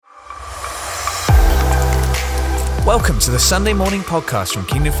Welcome to the Sunday morning podcast from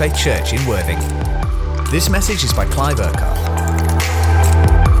Kingdom Faith Church in Worthing. This message is by Clive Urquhart.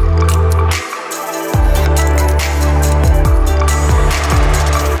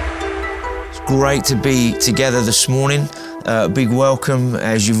 It's great to be together this morning. Big welcome,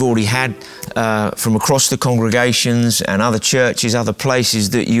 as you've already had, from across the congregations and other churches, other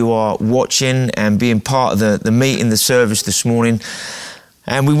places that you are watching and being part of the meeting, the service this morning.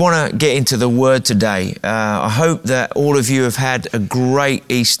 And we want to get into the Word today. I hope that all of you have had a great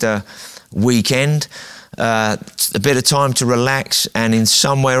Easter weekend. A bit of time to relax and in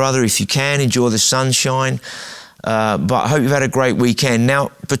some way or other, if you can, enjoy the sunshine. But I hope you've had a great weekend.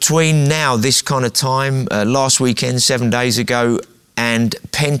 Now, between now, this kind of time, last weekend, 7 days ago, and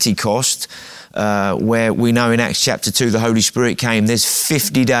Pentecost, where we know in Acts chapter 2, the Holy Spirit came, there's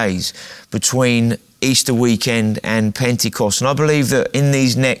 50 days between Easter weekend and Pentecost. And I believe that in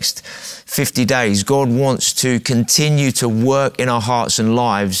these next 50 days, God wants to continue to work in our hearts and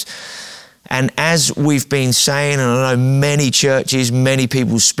lives. And as we've been saying, and I know many churches, many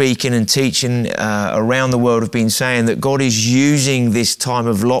people speaking and teaching around the world have been saying that God is using this time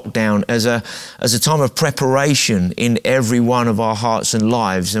of lockdown as a time of preparation in every one of our hearts and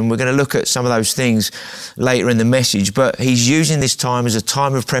lives. And we're going to look at some of those things later in the message. But He's using this time as a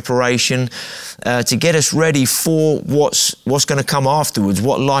time of preparation to get us ready for what's going to come afterwards,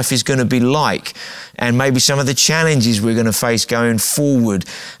 what life is going to be like, and maybe some of the challenges we're going to face going forward,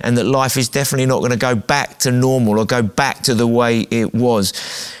 and that life is definitely not going to go back to normal or go back to the way it was.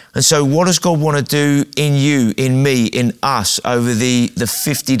 And so what does God want to do in you, in me, in us over the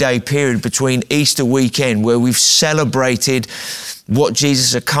 50-day period between Easter weekend, where we've celebrated what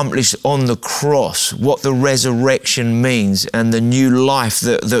Jesus accomplished on the cross, what the resurrection means, and the new life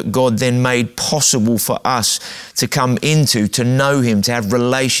that God then made possible for us to come into, to know Him, to have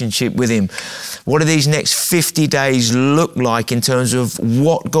relationship with Him. What do these next 50 days look like in terms of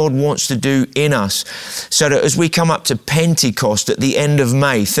what God wants to do in us? So that as we come up to Pentecost at the end of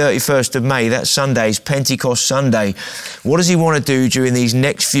May, 31st of May, that Sunday is Pentecost Sunday. What does He want to do during these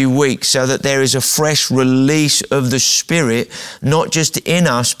next few weeks so that there is a fresh release of the Spirit, not just in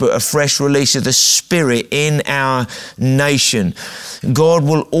us, but a fresh release of the Spirit in our nation? God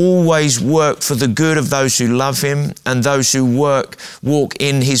will always work for the good of those who love Him and those who walk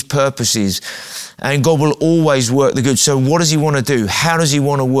in His purposes. And God will always work the good. So what does He want to do? How does He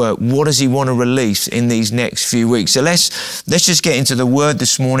want to work? What does He want to release in these next few weeks? So let's just get into the Word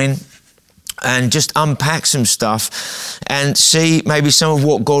this morning and just unpack some stuff and see maybe some of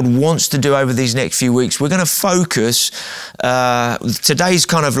what God wants to do over these next few weeks. We're going to focus, today's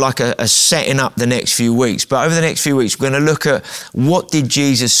kind of like a setting up the next few weeks, but over the next few weeks, we're going to look at what did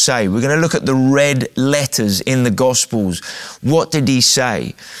Jesus say? We're going to look at the red letters in the Gospels. What did He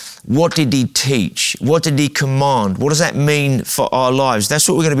say? What did He teach? What did He command? What does that mean for our lives? That's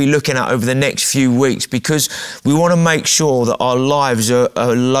what we're going to be looking at over the next few weeks, because we want to make sure that our lives are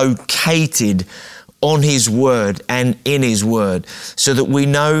located on His Word and in His Word, so that we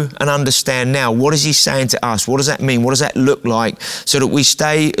know and understand now, what is He saying to us? What does that mean? What does that look like? So that we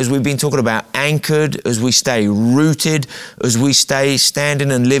stay, as we've been talking about, anchored, as we stay rooted, as we stay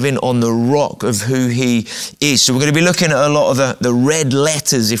standing and living on the rock of who He is. So we're going to be looking at a lot of the red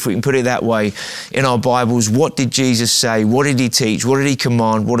letters, if we can put it that way, in our Bibles. What did Jesus say? What did He teach? What did He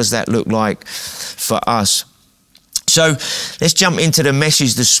command? What does that look like for us? So let's jump into the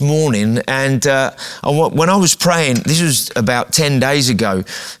message this morning. And when I was praying, this was about 10 days ago,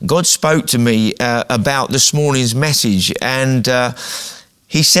 God spoke to me about this morning's message. And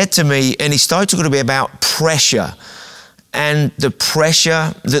He said to me, and He started talking to me about pressure, and the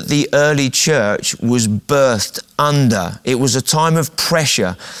pressure that the early church was birthed under. It was a time of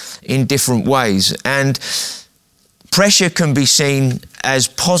pressure in different ways. And pressure can be seen as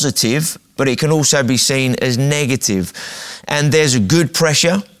positive, but it can also be seen as negative. And there's a good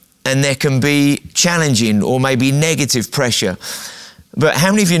pressure, and there can be challenging or maybe negative pressure. But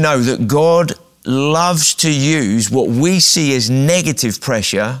how many of you know that God loves to use what we see as negative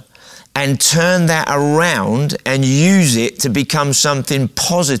pressure and turn that around and use it to become something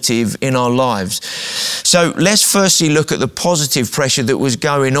positive in our lives? So let's firstly look at the positive pressure that was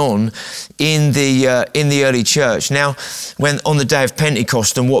going on in the early church. Now, when on the day of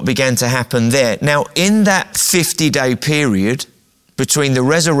Pentecost and what began to happen there. Now, in that 50-day period between the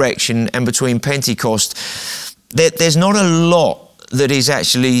resurrection and between Pentecost, there's not a lot that is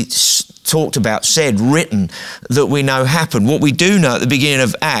actually talked about, said, written, that we know happened. What we do know at the beginning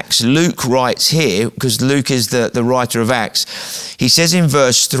of Acts, Luke writes here, because Luke is the writer of Acts, he says in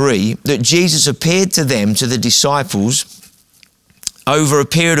verse 3 that Jesus appeared to them, to the disciples, over a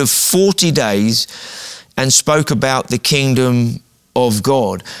period of 40 days and spoke about the kingdom of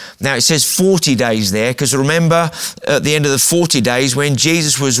God. Now it says 40 days there, because remember at the end of the 40 days when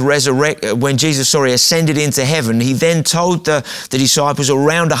Jesus ascended into heaven, he then told the disciples,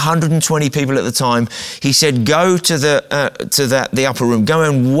 around 120 people at the time, he said, go to the upper room, go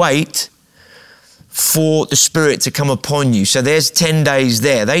and wait for the Spirit to come upon you. So there's 10 days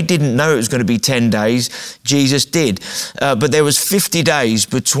there. They didn't know it was going to be 10 days. Jesus did. But there was 50 days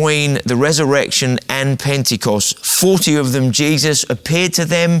between the resurrection and Pentecost. 40 of them, Jesus appeared to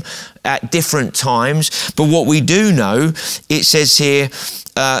them at different times. But what we do know, it says here,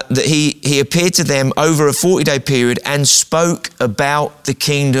 that he appeared to them over a 40-day period and spoke about the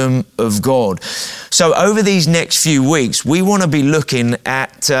kingdom of God. So over these next few weeks, we want to be looking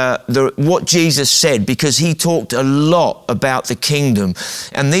at what Jesus said, because he talked a lot about the kingdom.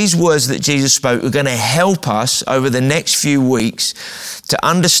 And these words that Jesus spoke are going to help us over the next few weeks to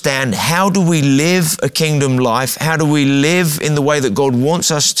understand, how do we live a kingdom life? How do we live in the way that God wants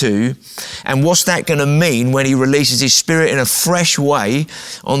us to? And what's that going to mean when he releases his Spirit in a fresh way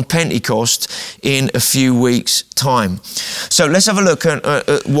on Pentecost in a few weeks' time? So let's have a look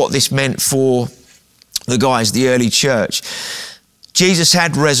at what this meant for the guys, the early church. Jesus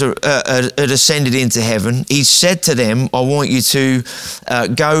had ascended into heaven. He said to them, I want you to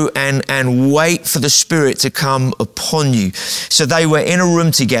go and wait for the Spirit to come upon you. So they were in a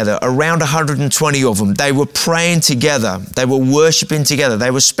room together, around 120 of them. They were praying together. They were worshiping together.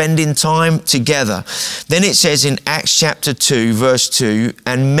 They were spending time together. Then it says in Acts chapter 2, verse 2,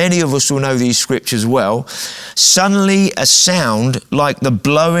 and many of us will know these scriptures well, suddenly a sound like the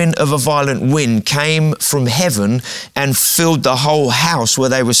blowing of a violent wind came from heaven and filled the whole house where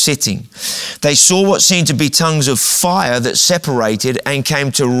they were sitting. They saw what seemed to be tongues of fire that separated and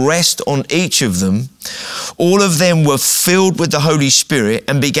came to rest on each of them. All of them were filled with the Holy Spirit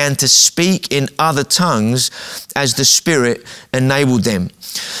and began to speak in other tongues as the Spirit enabled them.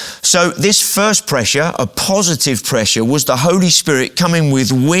 So this first pressure, a positive pressure, was the Holy Spirit coming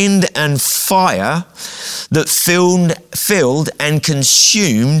with wind and fire that filled and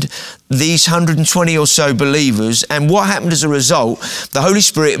consumed these 120 or so believers. And what happened as a result? The Holy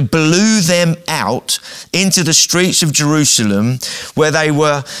Spirit blew them out into the streets of Jerusalem, where they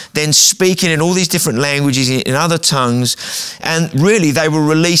were then speaking in all these different languages, in other tongues. And really, they were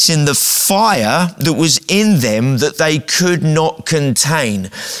releasing the fire that was in them that they could not contain.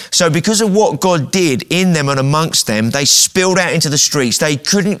 So because of what God did in them and amongst them, they spilled out into the streets. They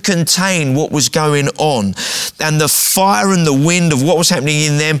couldn't contain what was going on. And the fire and the wind of what was happening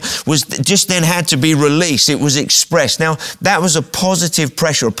in them was just then had to be released. It was expressed. Now, that was a positive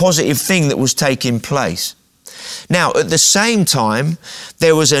pressure, a positive thing that was taking place. Now, at the same time,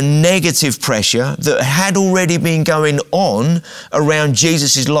 there was a negative pressure that had already been going on around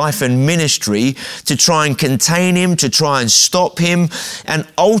Jesus' life and ministry to try and contain him, to try and stop him, and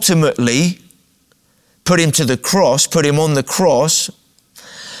ultimately put him to the cross, put him on the cross,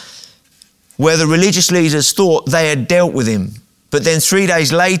 where the religious leaders thought they had dealt with him. But then 3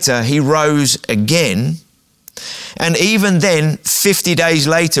 days later, he rose again. And even then, 50 days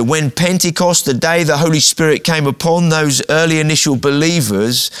later, when Pentecost, the day the Holy Spirit came upon those early initial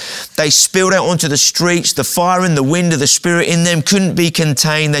believers, they spilled out onto the streets. The fire and the wind of the Spirit in them couldn't be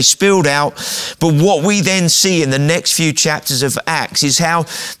contained. They spilled out. But what we then see in the next few chapters of Acts is how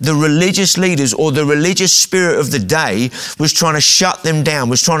the religious leaders, or the religious spirit of the day, was trying to shut them down,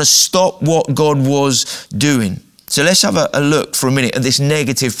 was trying to stop what God was doing. So let's have a look for a minute at this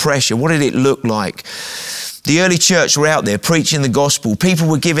negative pressure. What did it look like? The early church were out there preaching the gospel. People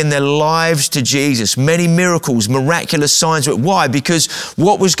were giving their lives to Jesus. Many miracles, miraculous signs. Why? Because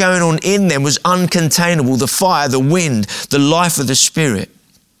what was going on in them was uncontainable. The fire, the wind, the life of the Spirit.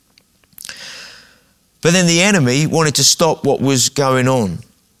 But then the enemy wanted to stop what was going on.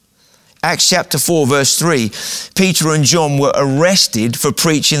 Acts chapter 4, verse 3, Peter and John were arrested for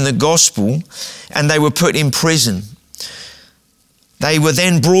preaching the gospel, and they were put in prison. They were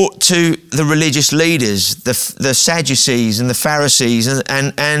then brought to the religious leaders, the Sadducees and the Pharisees,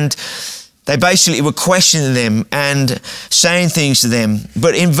 and they basically were questioning them and saying things to them.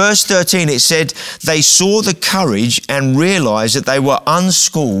 But in verse 13 it said, they saw the courage and realized that they were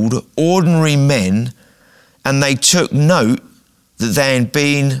unschooled, ordinary men, and they took note that they had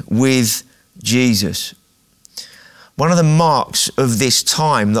been with Jesus. One of the marks of this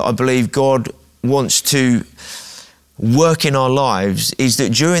time that I believe God wants to work in our lives is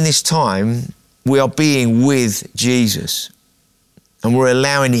that during this time we are being with Jesus and we're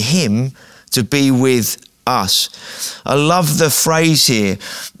allowing him to be with us. I love the phrase here.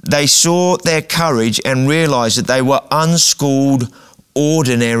 They saw their courage and realized that they were unschooled,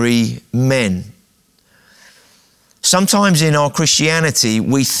 ordinary men. Sometimes in our Christianity,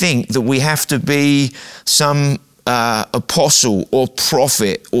 we think that we have to be some apostle or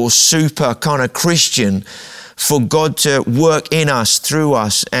prophet or super kind of Christian for God to work in us, through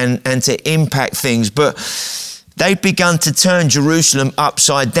us, and to impact things. But they'd begun to turn Jerusalem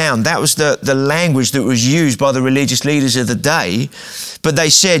upside down. That was the language that was used by the religious leaders of the day. But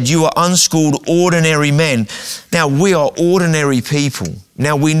they said, you are unschooled, ordinary men. Now, we are ordinary people.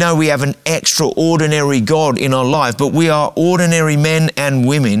 Now, we know we have an extraordinary God in our life, but we are ordinary men and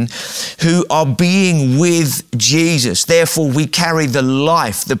women who are being with Jesus. Therefore, we carry the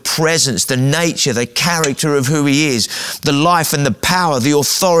life, the presence, the nature, the character of who He is, the life and the power, the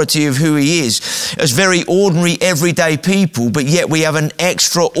authority of who He is, as very ordinary, everyday people, but yet we have an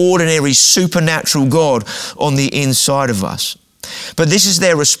extraordinary, supernatural God on the inside of us. But this is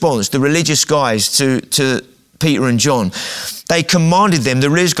their response, the religious guys to Peter and John. They commanded them, the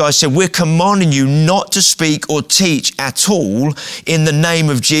religious guys said, we're commanding you not to speak or teach at all in the name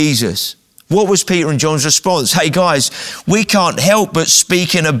of Jesus. What was Peter and John's response? Hey guys, we can't help but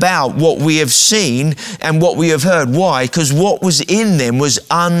speaking about what we have seen and what we have heard. Why? Because what was in them was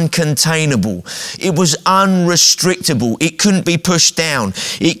uncontainable. It was unrestrictable. It couldn't be pushed down.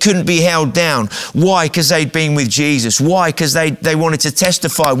 It couldn't be held down. Why? Because they'd been with Jesus. Why? Because they wanted to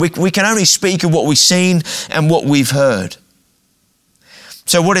testify. We can only speak of what we've seen and what we've heard.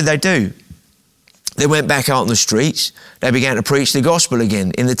 So what did they do? They went back out on the streets. They began to preach the gospel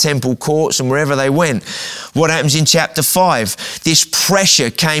again in the temple courts and wherever they went. What happens in chapter 5? This pressure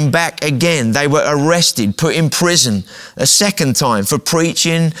came back again. They were arrested, put in prison a second time for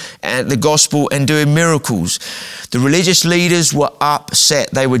preaching the gospel and doing miracles. The religious leaders were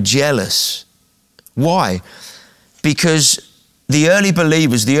upset. They were jealous. Why? Because the early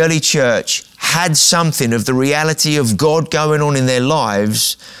believers, the early church, had something of the reality of God going on in their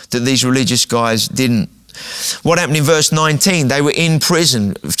lives that these religious guys didn't. What happened in verse 19? They were in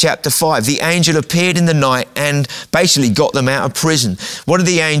prison of chapter 5. The angel appeared in the night and basically got them out of prison. What did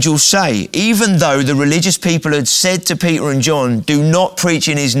the angel say? Even though the religious people had said to Peter and John, do not preach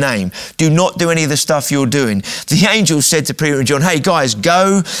in His name, do not do any of the stuff you're doing, the angel said to Peter and John, hey guys,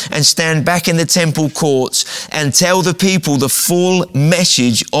 go and stand back in the temple courts and tell the people the full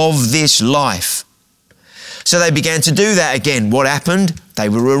message of this life. So they began to do that again. What happened? They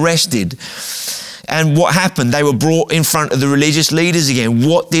were arrested. And what happened? They were brought in front of the religious leaders again.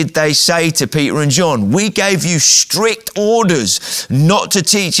 What did they say to Peter and John? We gave you strict orders not to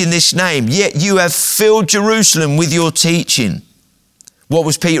teach in this name, yet you have filled Jerusalem with your teaching. What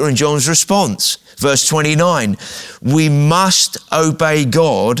was Peter and John's response? Verse 29, we must obey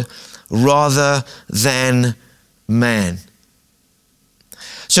God rather than man.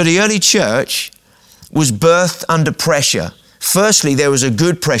 So the early church was birthed under pressure. Firstly, there was a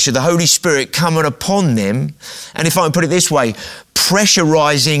good pressure, the Holy Spirit coming upon them, and if I can put it this way,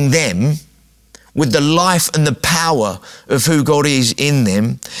 pressurizing them with the life and the power of who God is in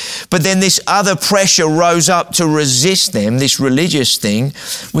them. But then this other pressure rose up to resist them, this religious thing.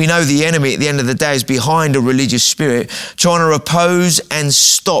 We know the enemy at the end of the day is behind a religious spirit, trying to oppose and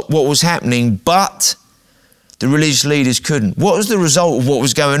stop what was happening, but the religious leaders couldn't. What was the result of what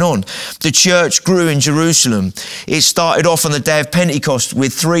was going on? The church grew in Jerusalem. It started off on the day of Pentecost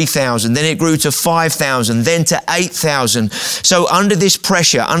with 3,000, then it grew to 5,000, then to 8,000. So under this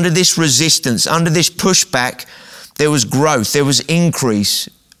pressure, under this resistance, under this pushback, there was growth, there was increase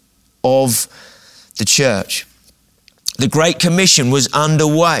of the church. The Great Commission was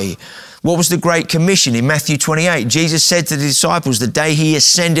underway. What was the Great Commission? In Matthew 28, Jesus said to the disciples the day He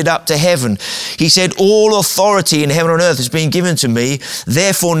ascended up to heaven, He said, all authority in heaven and earth has been given to me.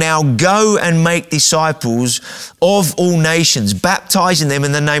 Therefore now go and make disciples of all nations, baptizing them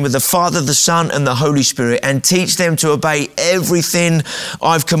in the name of the Father, the Son, and the Holy Spirit, and teach them to obey everything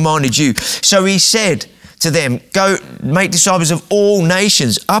I've commanded you. So He said to them, go make disciples of all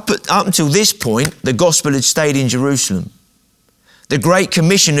nations. Up until this point, the gospel had stayed in Jerusalem. The Great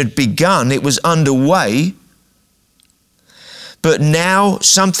Commission had begun, it was underway, but now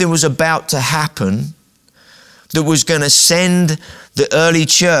something was about to happen that was going to send the early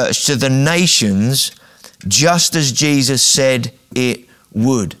church to the nations just as Jesus said it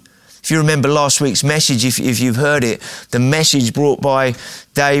would. If you remember last week's message, if you've heard it, the message brought by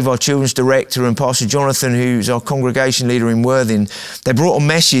Dave, our children's director, and Pastor Jonathan, who's our congregation leader in Worthing, they brought a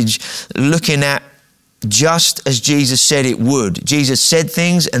message looking at just as Jesus said it would. Jesus said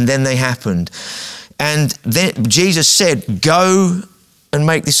things and then they happened. And then Jesus said, go and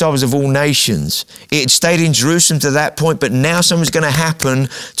make disciples of all nations. It had stayed in Jerusalem to that point, but now something's going to happen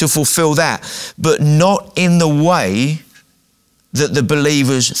to fulfill that. But not in the way that the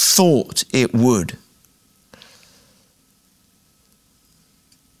believers thought it would.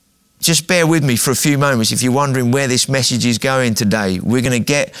 just bear with me for a few moments if you're wondering where this message is going today. We're going to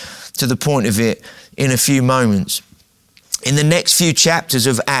get to the point of it in a few moments. In the next few chapters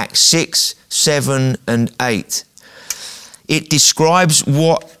of Acts 6, 7 and 8, it describes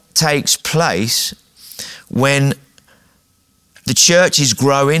what takes place when the church is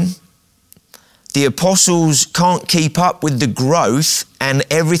growing. The apostles can't keep up with the growth and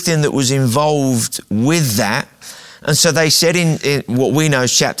everything that was involved with that. And so they said in what we know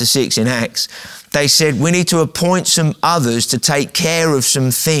as chapter 6 in Acts, they said, we need to appoint some others to take care of some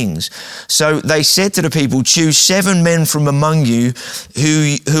things. So they said to the people, choose 7 men from among you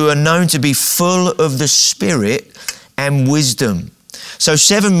who are known to be full of the Spirit and wisdom. So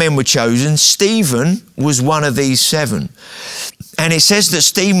 7 men were chosen. Stephen was one of these 7. And it says that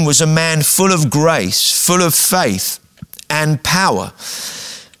Stephen was a man full of grace, full of faith and power.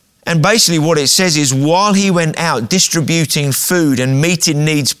 And basically what it says is while he went out distributing food and meeting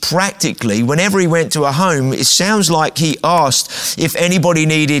needs practically, whenever he went to a home, it sounds like he asked if anybody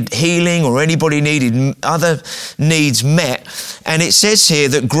needed healing or anybody needed other needs met. And it says here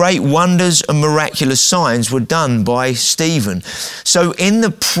that great wonders and miraculous signs were done by Stephen. So in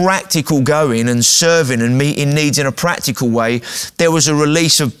the practical going and serving and meeting needs in a practical way, there was a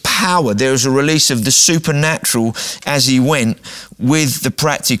release of power. There was a release of the supernatural as he went with the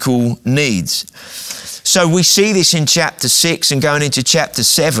practical needs. So we see this in chapter 6 and going into chapter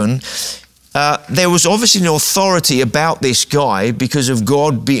 7. There was obviously an authority about this guy because of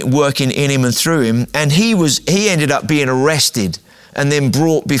God working in him and through him. And he ended up being arrested and then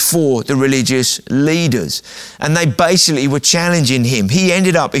brought before the religious leaders. And they basically were challenging him. He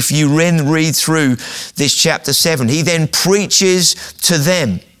ended up, if you read through this chapter 7, he then preaches to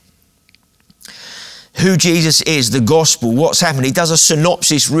them who Jesus is, the gospel, what's happened. He does a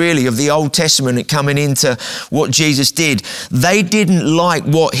synopsis really of the Old Testament coming into what Jesus did. They didn't like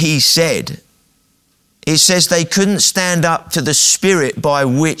what he said. It says they couldn't stand up to the spirit by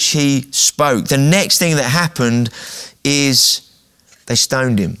which he spoke. The next thing that happened is they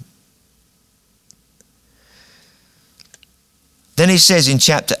stoned him. Then it says in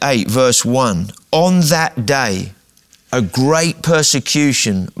chapter 8, verse 1, on that day, a great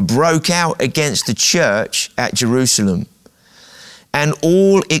persecution broke out against the church at Jerusalem, and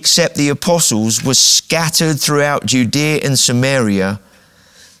all except the apostles were scattered throughout Judea and Samaria,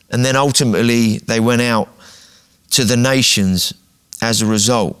 and then ultimately they went out to the nations as a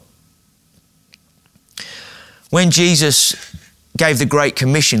result. When Jesus gave the Great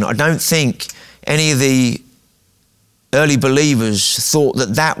Commission, I don't think any of the early believers thought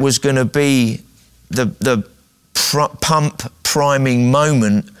that that was going to be the pump priming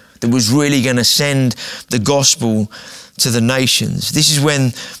moment that was really going to send the gospel to the nations. This is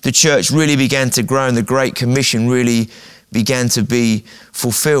when the church really began to grow and the Great Commission really began to be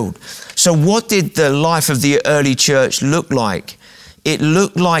fulfilled. So what did the life of the early church look like? It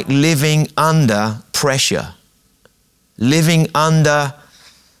looked like living under pressure, living under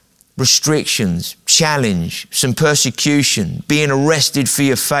restrictions, challenge, some persecution, being arrested for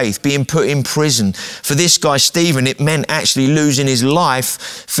your faith, being put in prison. For this guy, Stephen, it meant actually losing his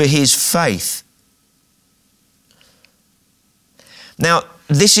life for his faith. Now,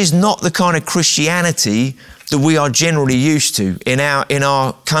 this is not the kind of Christianity that we are generally used to in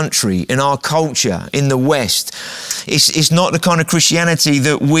our country, in our culture, in the West. It's not the kind of Christianity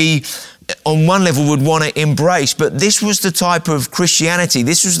that we on one level would want to embrace, but this was the type of Christianity,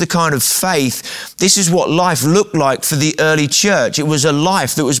 this was the kind of faith, this is what life looked like for the early church. It was a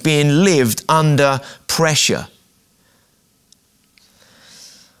life that was being lived under pressure.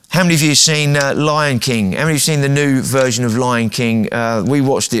 How many of you have seen Lion King? How many of you have seen the new version of Lion King? We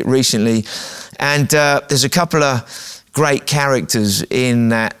watched it recently, and there's a couple of great characters in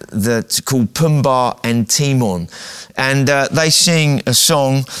that's called Pumbaa and Timon. And they sing a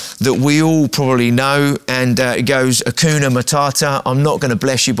song that we all probably know, and it goes, Hakuna Matata. I'm not going to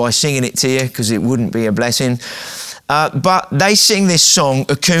bless you by singing it to you because it wouldn't be a blessing. But they sing this song,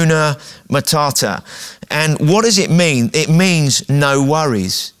 Hakuna Matata. And what does it mean? It means no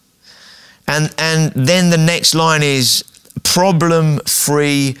worries. And then the next line is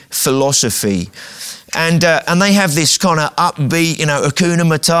problem-free philosophy. And they have this kind of upbeat, Hakuna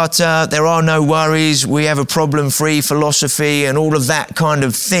Matata, there are no worries, we have a problem-free philosophy and all of that kind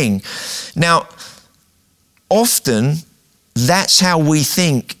of thing. Now, often that's how we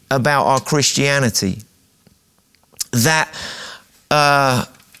think about our Christianity. That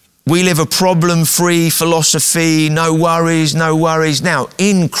we live a problem-free philosophy, no worries, no worries. Now,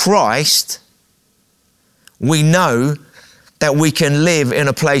 in Christ, we know that we can live in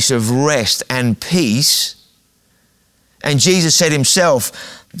a place of rest and peace. And Jesus said himself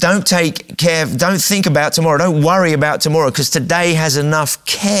Don't think about tomorrow. Don't worry about tomorrow, because today has enough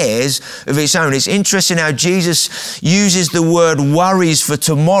cares of its own. It's interesting how Jesus uses the word worries for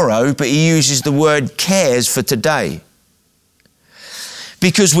tomorrow, but he uses the word cares for today.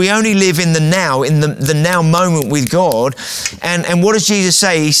 Because we only live in the now, in the now moment with God. And what does Jesus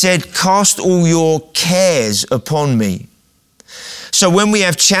say? He said, cast all your cares upon me. So when we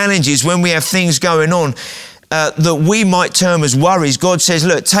have challenges, when we have things going on, that we might term as worries, God says,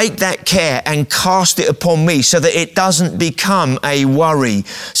 look, take that care and cast it upon me so that it doesn't become a worry,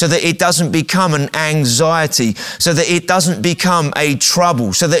 so that it doesn't become an anxiety, so that it doesn't become a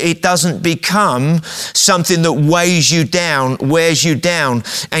trouble, so that it doesn't become something that weighs you down, wears you down,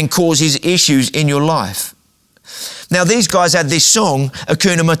 and causes issues in your life. Now, these guys had this song,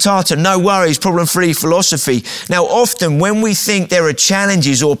 Hakuna Matata, no worries, problem-free philosophy. Now, often when we think there are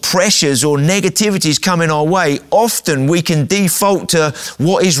challenges or pressures or negativities coming our way, often we can default to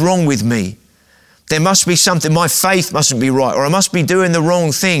what is wrong with me. There must be something, my faith mustn't be right, or I must be doing the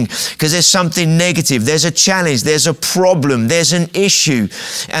wrong thing because there's something negative, there's a challenge, there's a problem, there's an issue.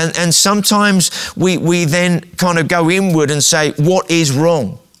 And sometimes we then kind of go inward and say, what is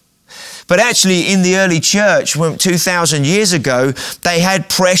wrong? But actually, in the early church, 2,000 years ago, they had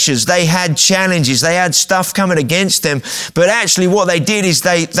pressures, they had challenges, they had stuff coming against them. But actually, what they did is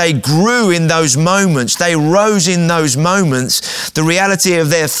they grew in those moments. They rose in those moments. The reality of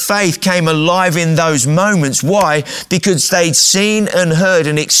their faith came alive in those moments. Why? Because they'd seen and heard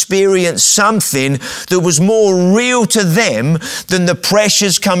and experienced something that was more real to them than the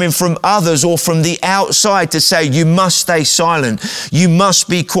pressures coming from others or from the outside to say, you must stay silent, you must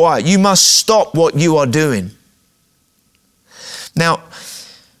be quiet, you must stop what you are doing. Now,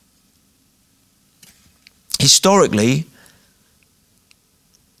 historically,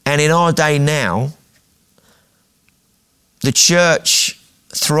 and in our day now, the church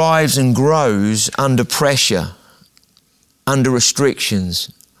thrives and grows under pressure, under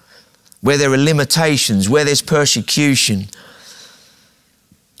restrictions, where there are limitations, where there's persecution.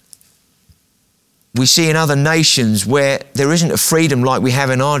 We see in other nations where there isn't a freedom like we have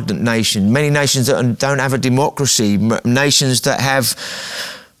in our nation. Many nations that don't have a democracy, nations that have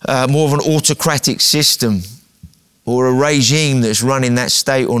more of an autocratic system or a regime that's running that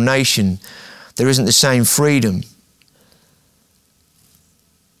state or nation, there isn't the same freedom.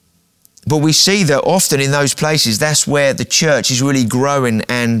 But we see that often in those places, that's where the church is really growing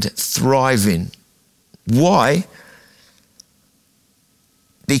and thriving. Why?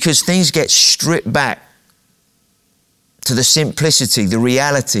 Because things get stripped back to the simplicity, the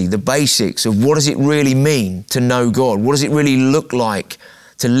reality, the basics of what does it really mean to know God? What does it really look like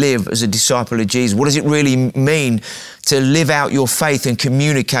to live as a disciple of Jesus? What does it really mean to live out your faith and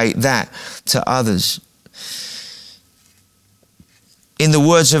communicate that to others? In the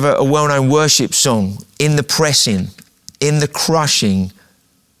words of a well-known worship song, in the pressing, in the crushing,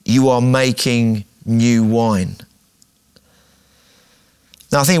 you are making new wine.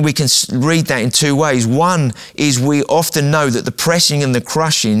 Now, I think we can read that in two ways. One is we often know that the pressing and the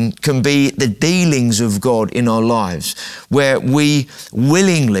crushing can be the dealings of God in our lives, where we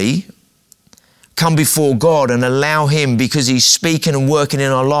willingly come before God and allow Him, because He's speaking and working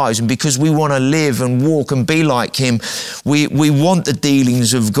in our lives, and because we want to live and walk and be like Him, we want the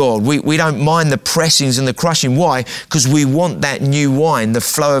dealings of God. We don't mind the pressings and the crushing. Why? Because we want that new wine, the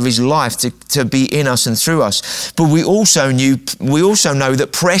flow of His life to be in us and through us. But we also know that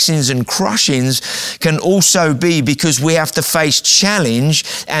pressings and crushings can also be because we have to face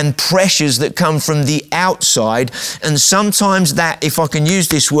challenge and pressures that come from the outside. And sometimes that, if I can use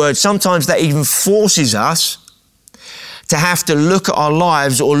this word, sometimes that even forces us to have to look at our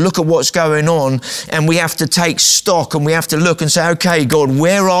lives or look at what's going on, and we have to take stock and we have to look and say, okay, God,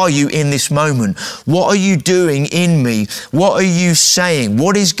 where are you in this moment? What are you doing in me? What are you saying?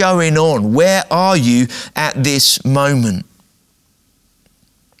 What is going on? Where are you at this moment?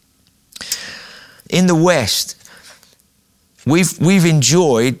 In the West, we've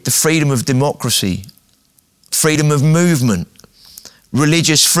enjoyed the freedom of democracy, freedom of movement,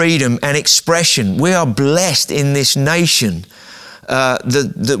 religious freedom and expression. We are blessed in this nation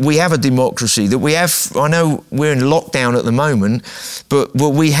that we have a democracy, that we have, I know we're in lockdown at the moment, but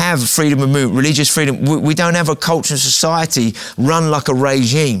we have freedom of movement, religious freedom. We don't have a culture and society run like a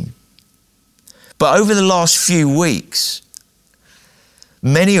regime. But over the last few weeks,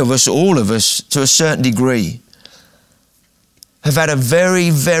 many of us, all of us, to a certain degree, have had a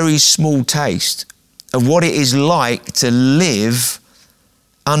very, very small taste of what it is like to live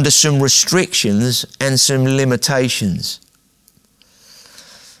under some restrictions and some limitations.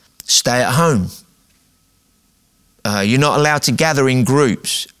 Stay at home. You're not allowed to gather in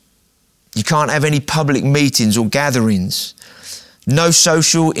groups. You can't have any public meetings or gatherings. No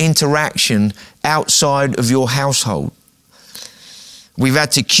social interaction outside of your household. We've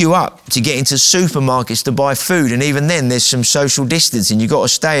had to queue up to get into supermarkets to buy food, and even then there's some social distancing. You've got to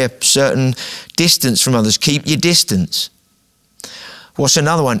stay a certain distance from others. Keep your distance. What's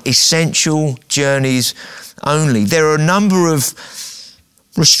another one? Essential journeys only. There are a number of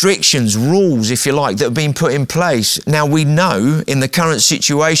restrictions, rules, if you like, that have been put in place. Now, we know in the current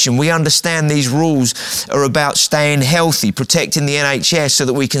situation, we understand these rules are about staying healthy, protecting the NHS so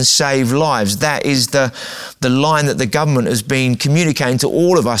that we can save lives. That is the line that the government has been communicating to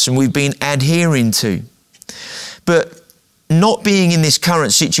all of us and we've been adhering to. But not being in this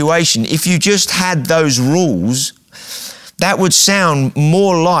current situation, if you just had those rules, that would sound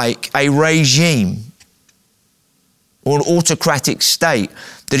more like a regime or an autocratic state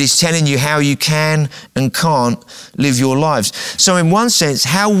that is telling you how you can and can't live your lives. So in one sense,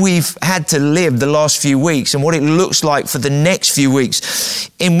 how we've had to live the last few weeks and what it looks like for the next few weeks,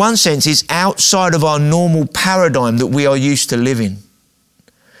 in one sense, is outside of our normal paradigm that we are used to living.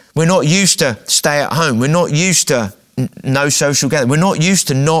 We're not used to stay at home. We're not used to no social gathering. We're not used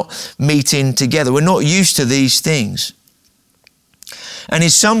to not meeting together. We're not used to these things. And in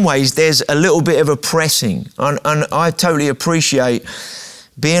some ways, there's a little bit of a pressing. And I totally appreciate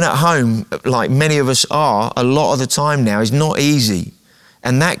being at home, like many of us are, a lot of the time now, is not easy.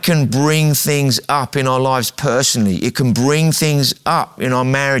 And that can bring things up in our lives personally. It can bring things up in our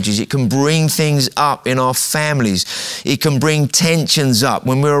marriages. It can bring things up in our families. It can bring tensions up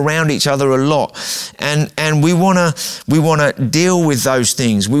when we're around each other a lot. And we want to deal with those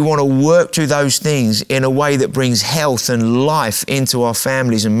things. We want to work through those things in a way that brings health and life into our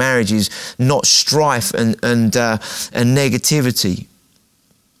families and marriages, not strife and negativity.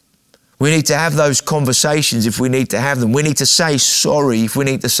 We need to have those conversations if we need to have them. We need to say sorry if we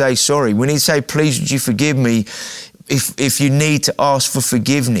need to say sorry. We need to say, please, would you forgive me if you need to ask for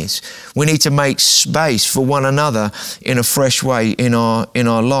forgiveness. We need to make space for one another in a fresh way in our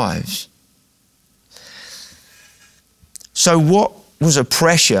lives. So what was a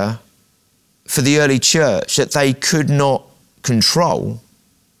pressure for the early church that they could not control?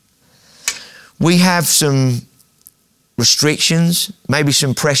 We have some restrictions, maybe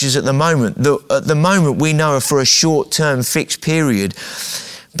some pressures at the moment. At the moment, we know are for a short-term fixed period.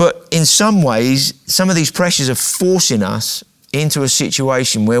 But in some ways, some of these pressures are forcing us into a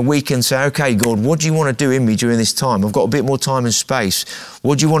situation where we can say, okay, God, what do you want to do in me during this time? I've got a bit more time and space.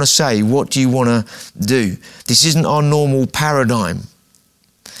 What do you want to say? What do you want to do? This isn't our normal paradigm.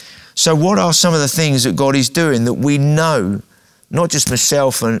 So what are some of the things that God is doing that we know, not just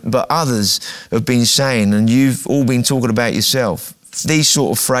myself, but others have been saying, and you've all been talking about yourself, these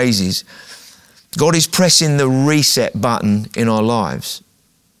sort of phrases? God is pressing the reset button in our lives.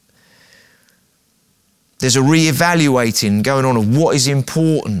 There's a re-evaluating going on of what is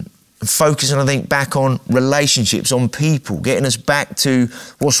important and focusing, I think, back on relationships, on people, getting us back to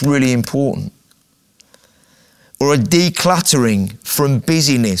what's really important. Or a decluttering from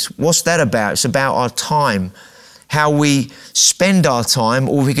busyness. What's that about? It's about our time, how we spend our time,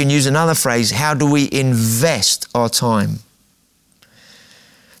 or we can use another phrase, how do we invest our time?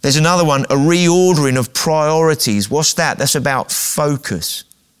 There's another one, a reordering of priorities. What's that? That's about focus.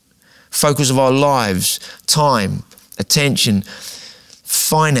 Focus of our lives, time, attention,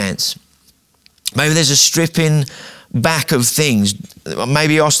 finance. Maybe there's a stripping back of things.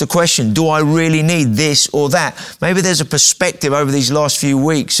 Maybe ask the question, do I really need this or that? Maybe there's a perspective over these last few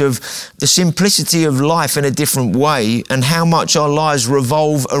weeks of the simplicity of life in a different way and how much our lives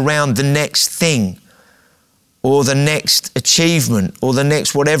revolve around the next thing or the next achievement or the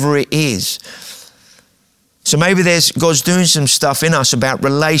next whatever it is. So maybe God's doing some stuff in us about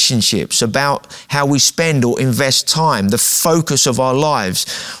relationships, about how we spend or invest time, the focus of our lives,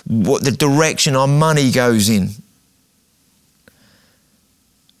 what the direction our money goes in.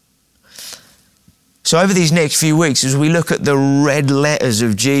 So over these next few weeks, as we look at the red letters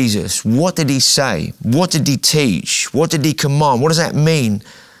of Jesus, what did he say? What did he teach? What did he command? What does that mean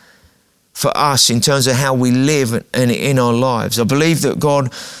for us in terms of how we live and in our lives? I believe that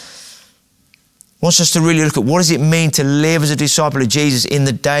God wants us to really look at what does it mean to live as a disciple of Jesus in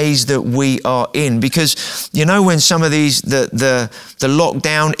the days that we are in. Because, you know, when some of these, the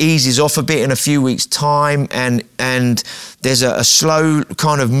lockdown eases off a bit in a few weeks' time and there's a slow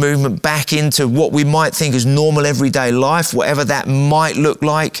kind of movement back into what we might think is normal everyday life, whatever that might look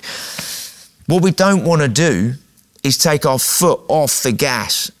like, what we don't want to do is take our foot off the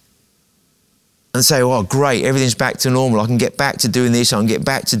gas and say, oh, great, everything's back to normal. I can get back to doing this, I can get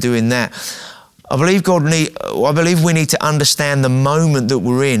back to doing that. I believe we need to understand the moment that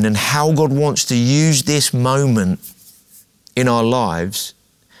we're in and how God wants to use this moment in our lives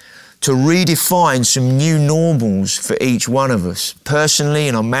to redefine some new normals for each one of us, personally,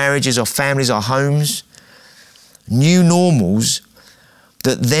 in our marriages, our families, our homes. New normals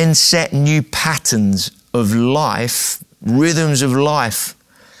that then set new patterns of life, rhythms of life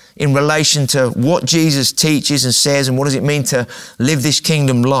in relation to what Jesus teaches and says, and what does it mean to live this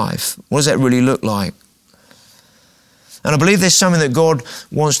kingdom life? What does that really look like? And I believe there's something that God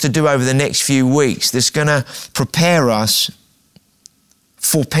wants to do over the next few weeks that's going to prepare us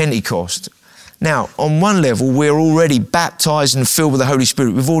for Pentecost. Now, on one level, we're already baptized and filled with the Holy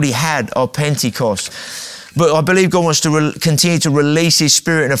Spirit. We've already had our Pentecost. But I believe God wants to continue to release His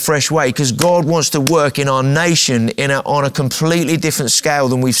Spirit in a fresh way, because God wants to work in our nation on a completely different scale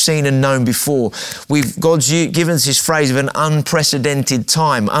than we've seen and known before. God's given us this phrase of an unprecedented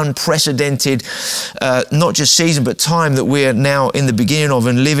time, unprecedented, not just season, but time that we're now in the beginning of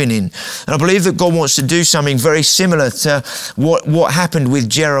and living in. And I believe that God wants to do something very similar to what happened with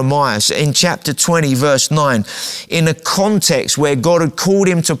Jeremiah. So in chapter 20, verse 9, in a context where God had called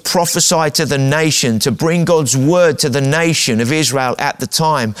him to prophesy to the nation, to bring God's word to the nation of Israel at the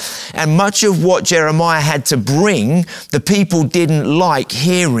time. And much of what Jeremiah had to bring, the people didn't like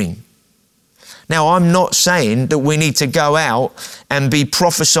hearing. Now, I'm not saying that we need to go out and be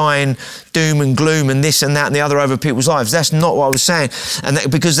prophesying doom and gloom and this and that and the other over people's lives. That's not what I was saying.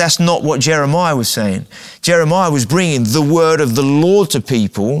 Because that's not what Jeremiah was saying. Jeremiah was bringing the word of the Lord to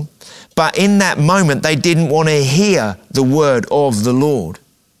people, but in that moment, they didn't want to hear the word of the Lord.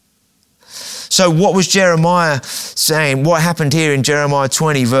 So what was Jeremiah saying? What happened here in Jeremiah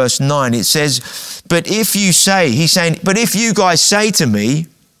 20, verse 9? It says, but if you guys say to me,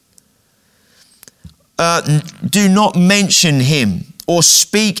 do not mention him or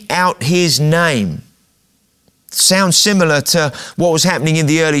speak out his name. Sounds similar to what was happening in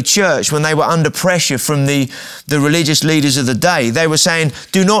the early church when they were under pressure from the religious leaders of the day. They were saying,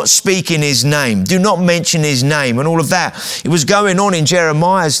 do not speak in his name, do not mention his name, and all of that. It was going on in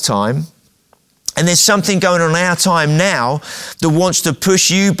Jeremiah's time. And there's something going on in our time now that wants to push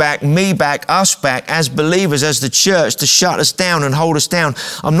you back, me back, us back as believers, as the church, to shut us down and hold us down.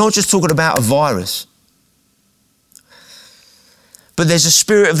 I'm not just talking about a virus. But there's a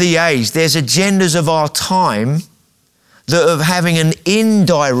spirit of the age. There's agendas of our time that are having an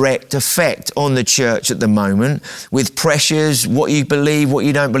indirect effect on the church at the moment, with pressures, what you believe, what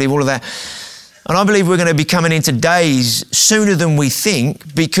you don't believe, all of that. And I believe we're going to be coming into days sooner than we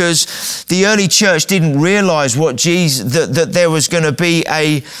think, because the early church didn't realize that there was going to be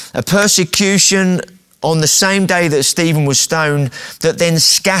a persecution on the same day that Stephen was stoned that then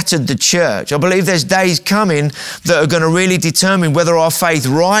scattered the church. I believe there's days coming that are going to really determine whether our faith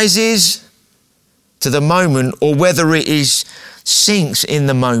rises to the moment or whether it sinks in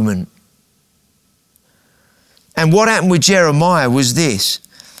the moment. And what happened with Jeremiah was this.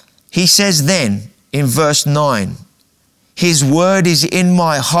 He says then in verse 9, his word is in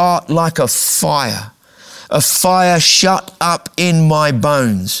my heart like a fire shut up in my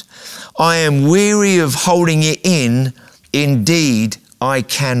bones. I am weary of holding it in. Indeed, I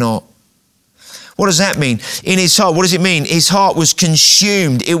cannot. What does that mean? In his heart, what does it mean? His heart was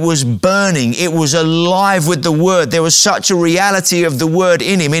consumed. It was burning. It was alive with the word. There was such a reality of the word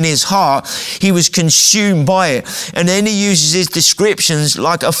in him, in his heart. He was consumed by it. And then he uses his descriptions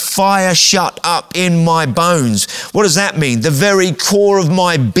like a fire shut up in my bones. What does that mean? The very core of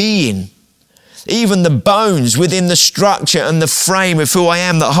my being. Even the bones within the structure and the frame of who I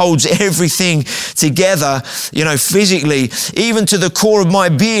am that holds everything together, physically, even to the core of my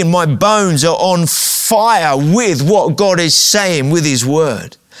being, my bones are on fire with what God is saying with his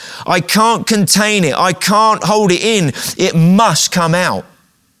word. I can't contain it. I can't hold it in. It must come out.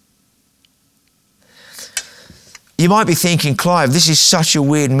 You might be thinking, Clive, this is such a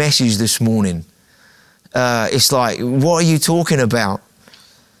weird message this morning. It's like, what are you talking about?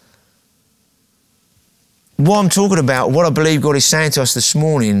 What I'm talking about, what I believe God is saying to us this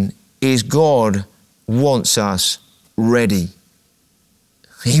morning, is God wants us ready.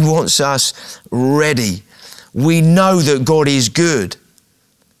 He wants us ready. We know that God is good.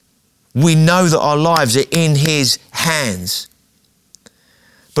 We know that our lives are in his hands.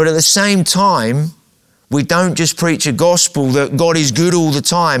 But at the same time, we don't just preach a gospel that God is good all the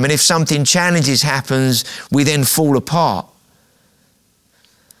time, and if something challenges happens, we then fall apart.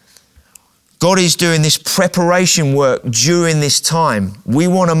 God is doing this preparation work during this time. We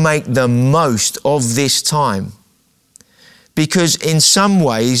want to make the most of this time, Because in some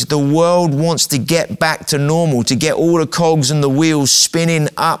ways, the world wants to get back to normal, to get all the cogs and the wheels spinning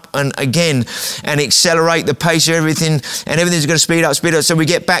up and again and accelerate the pace of everything, and everything's going to speed up. So we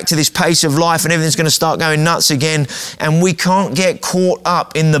get back to this pace of life and everything's going to start going nuts again, and we can't get caught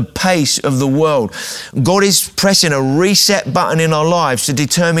up in the pace of the world. God is pressing a reset button in our lives to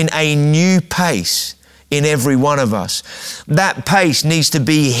determine a new pace in every one of us. That pace needs to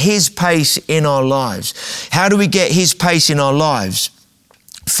be His pace in our lives. How do we get His pace in our lives?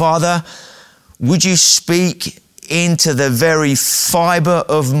 Father, would you speak into the very fiber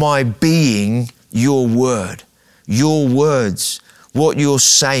of my being your word, your words, what you're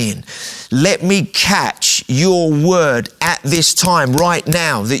saying. Let me catch your word at this time, right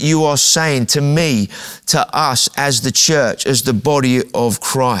now, that you are saying to me, to us as the church, as the body of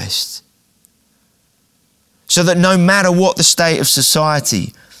Christ. So that no matter what the state of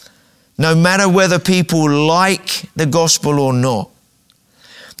society, no matter whether people like the gospel or not,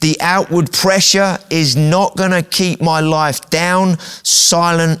 the outward pressure is not going to keep my life down,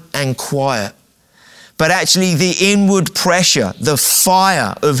 silent and quiet. But actually the inward pressure, the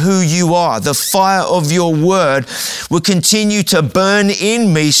fire of who you are, the fire of your word will continue to burn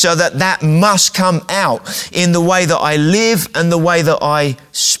in me, so that that must come out in the way that I live and the way that I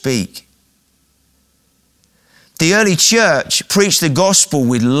speak. The early church preached the gospel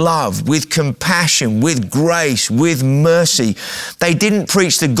with love, with compassion, with grace, with mercy. They didn't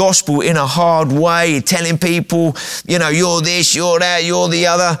preach the gospel in a hard way, telling people, you're this, you're that, you're the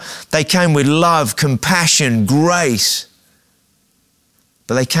other. They came with love, compassion, grace.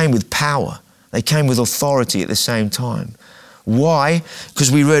 But they came with power. They came with authority at the same time. Why?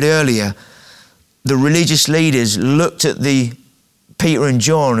 Because we read earlier, the religious leaders looked at the Peter and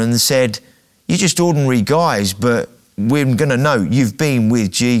John and said, you're just ordinary guys, but we're going to know you've been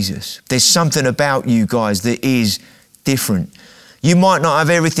with Jesus. There's something about you guys that is different. You might not have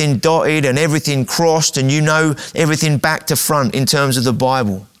everything dotted and everything crossed and you know everything back to front in terms of the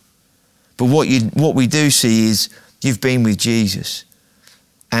Bible. But what we do see is you've been with Jesus.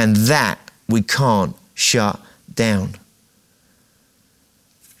 And that we can't shut down.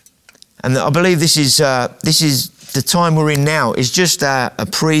 And I believe this is the time we're in now is just a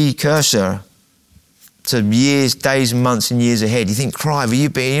precursor to years, days and months and years ahead. You think, Clive, you're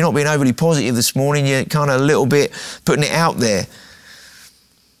not being overly positive this morning. You're kind of a little bit putting it out there.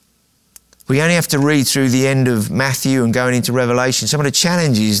 We only have to read through the end of Matthew and going into Revelation, some of the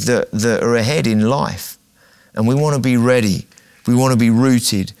challenges that are ahead in life. And we want to be ready. We want to be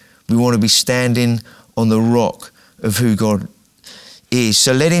rooted. We want to be standing on the rock of who God is.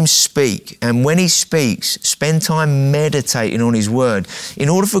 So let him speak. And when he speaks, spend time meditating on his word. In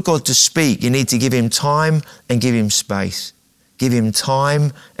order for God to speak, you need to give him time and give him space. Give him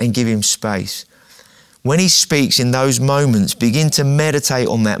time and give him space. When he speaks in those moments, begin to meditate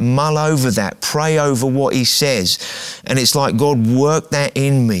on that, mull over that, pray over what he says. And it's like, God, work that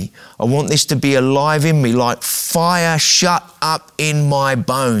in me. I want this to be alive in me, like fire shut up in my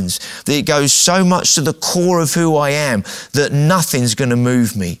bones, that it goes so much to the core of who I am that nothing's going to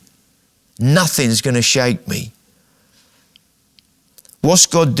move me. Nothing's going to shake me. What's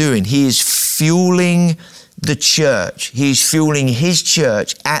God doing? He is fueling the church. He's fueling his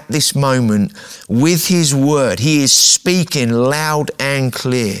church at this moment with his word. He is speaking loud and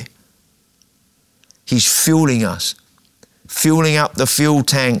clear. He's fueling us, fueling up the fuel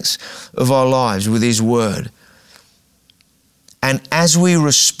tanks of our lives with his word. And as we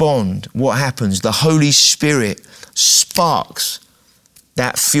respond, what happens? The Holy Spirit sparks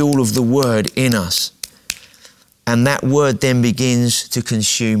that fuel of the word in us. And that word then begins to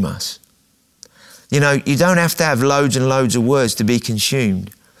consume us. You know, you don't have to have loads and loads of words to be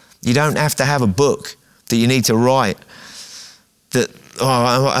consumed. You don't have to have a book that you need to write that,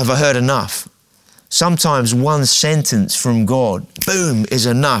 have I heard enough? Sometimes one sentence from God, boom, is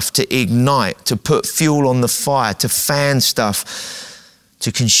enough to ignite, to put fuel on the fire, to fan stuff,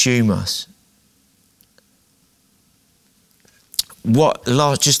 to consume us.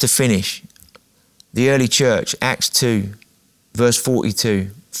 Just to finish, the early church, Acts 2, verse 42,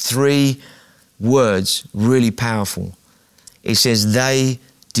 3 words, really powerful. It says, they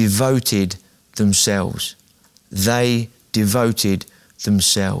devoted themselves. They devoted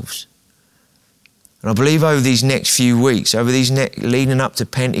themselves. And I believe over these next few weeks, leading up to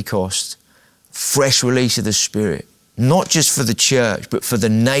Pentecost, fresh release of the Spirit, not just for the church, but for the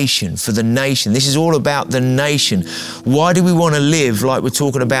nation, This is all about the nation. Why do we want to live like we're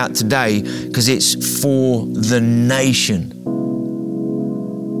talking about today? Because it's for the nation.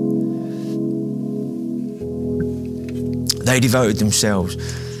 They devoted themselves.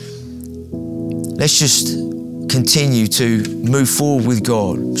 Let's just continue to move forward with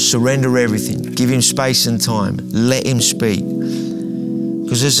God, surrender everything, give Him space and time, let Him speak.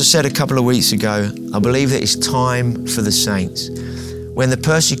 Because as I said a couple of weeks ago, I believe that it's time for the saints. When the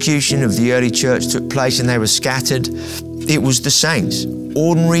persecution of the early church took place and they were scattered, it was the saints,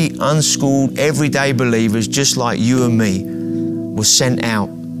 ordinary, unschooled, everyday believers just like you and me, were sent out.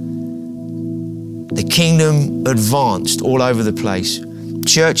 The kingdom advanced all over the place.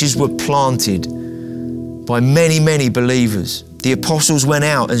 Churches were planted by many, many believers. The apostles went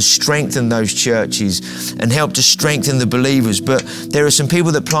out and strengthened those churches and helped to strengthen the believers. But there are some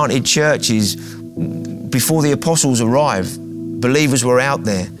people that planted churches before the apostles arrived. Believers were out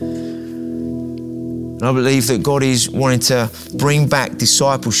there. And I believe that God is wanting to bring back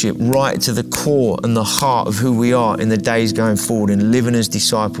discipleship right to the core and the heart of who we are in the days going forward. And living as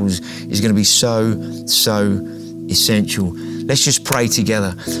disciples is going to be so essential. Let's just pray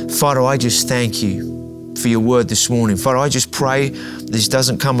together. Father, I just thank you for your word this morning. Father, I just pray this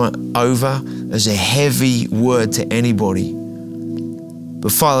doesn't come over as a heavy word to anybody.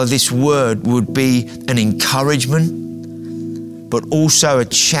 But Father, this word would be an encouragement, but also a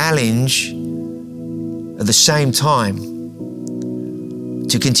challenge at the same time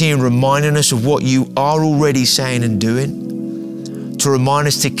to continue reminding us of what you are already saying and doing, to remind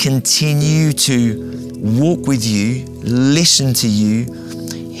us to continue to walk with you, listen to you,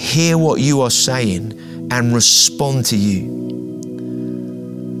 hear what you are saying, and respond to you.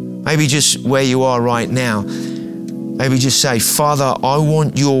 Maybe just where you are right now, maybe just say, Father, I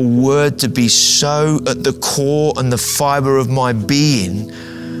want your word to be so at the core and the fiber of my being,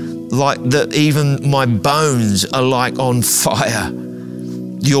 like that even my bones are like on fire.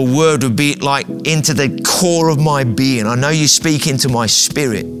 Your word would be like into the core of my being. I know you speak into my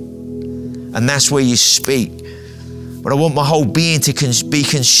spirit, and that's where you speak. But I want my whole being to be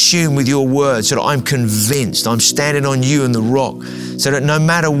consumed with your word so that I'm convinced I'm standing on you and the rock, so that no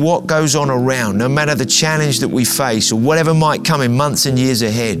matter what goes on around, no matter the challenge that we face or whatever might come in months and years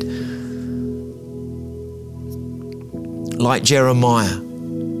ahead, like Jeremiah,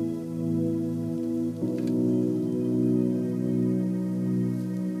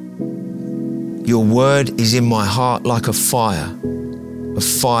 your word is in my heart like a fire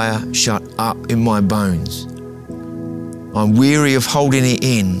shut up in my bones. I'm weary of holding it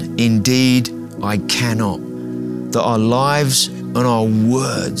in. Indeed, I cannot. That our lives and our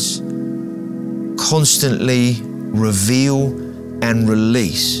words constantly reveal and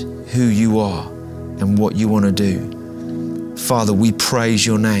release who you are and what you want to do. Father, we praise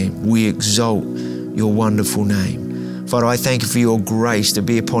your name. We exalt your wonderful name. Father, I thank you for your grace to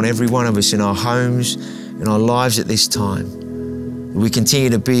be upon every one of us in our homes, in our lives at this time. We continue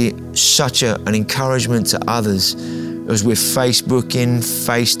to be such an encouragement to others as we're Facebooking,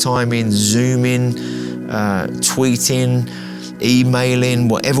 FaceTiming, Zooming, tweeting, emailing,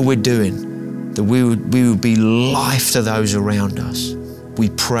 whatever we're doing, that we would be life to those around us. We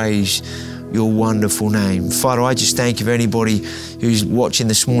praise your wonderful name. Father, I just thank you for anybody who's watching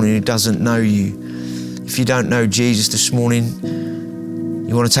this morning who doesn't know you. If you don't know Jesus this morning,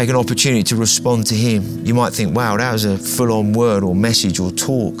 you want to take an opportunity to respond to him. You might think, wow, that was a full-on word or message or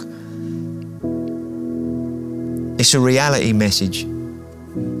talk. It's a reality message.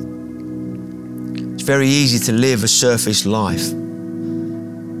 It's very easy to live a surface life. It'd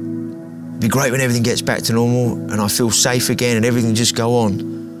be great when everything gets back to normal and I feel safe again and everything just go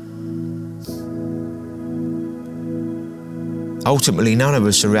on. Ultimately, none of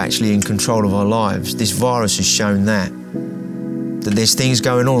us are actually in control of our lives. This virus has shown that there's things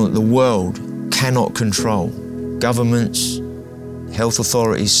going on that the world cannot control. Governments, health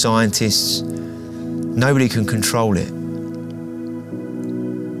authorities, scientists, nobody can control it.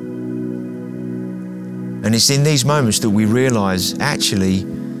 And it's in these moments that we realize, actually,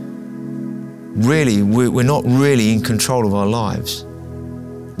 really, we're not really in control of our lives.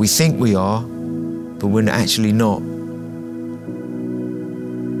 We think we are, but we're actually not.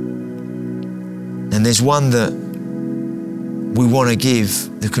 And there's one that we want to give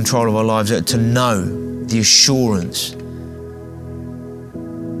the control of our lives, to know the assurance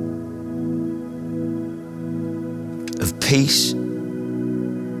of peace,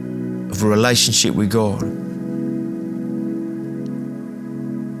 of a relationship with God,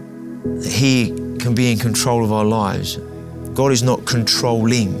 that he can be in control of our lives. God is not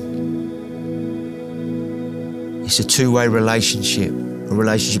controlling. It's a two-way relationship, a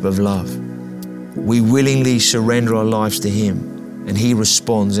relationship of love. We willingly surrender our lives to him, and he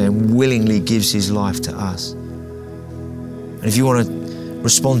responds and willingly gives his life to us. And if you want to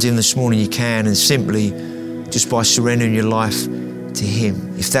respond to him this morning, you can, and simply just by surrendering your life to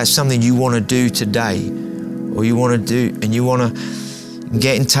him. If that's something you want to do today, or you want to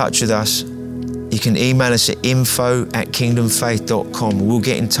get in touch with us, you can email us at info@kingdomfaith.com. We'll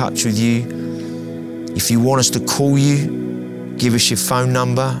get in touch with you. If you want us to call you, give us your phone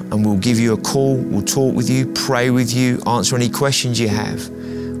number and we'll give you a call. We'll talk with you, pray with you, answer any questions you have.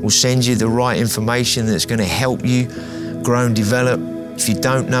 We'll send you the right information that's going to help you grow and develop. If you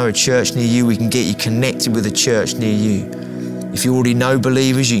don't know a church near you, we can get you connected with a church near you. If you already know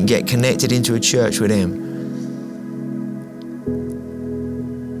believers, you can get connected into a church with them.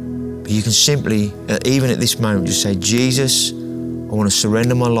 But you can simply, even at this moment, just say, Jesus, I want to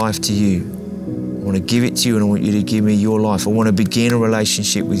surrender my life to you. I want to give it to you and I want you to give me your life. I want to begin a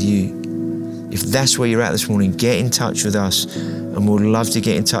relationship with you. If that's where you're at this morning, get in touch with us and we'd love to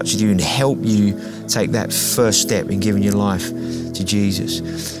get in touch with you and help you take that first step in giving your life to Jesus.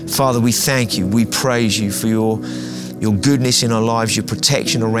 Father, we thank you. We praise you for your goodness in our lives, your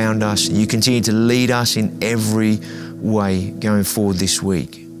protection around us. You continue to lead us in every way going forward this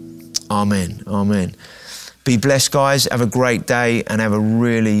week. Amen. Amen. Be blessed, guys. Have a great day and have a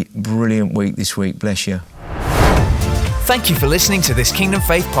really brilliant week this week. Bless you. Thank you for listening to this Kingdom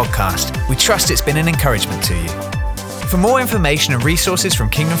Faith podcast. We trust it's been an encouragement to you. For more information and resources from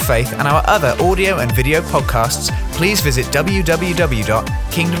Kingdom Faith and our other audio and video podcasts, please visit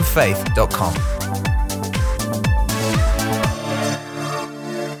www.kingdomfaith.com.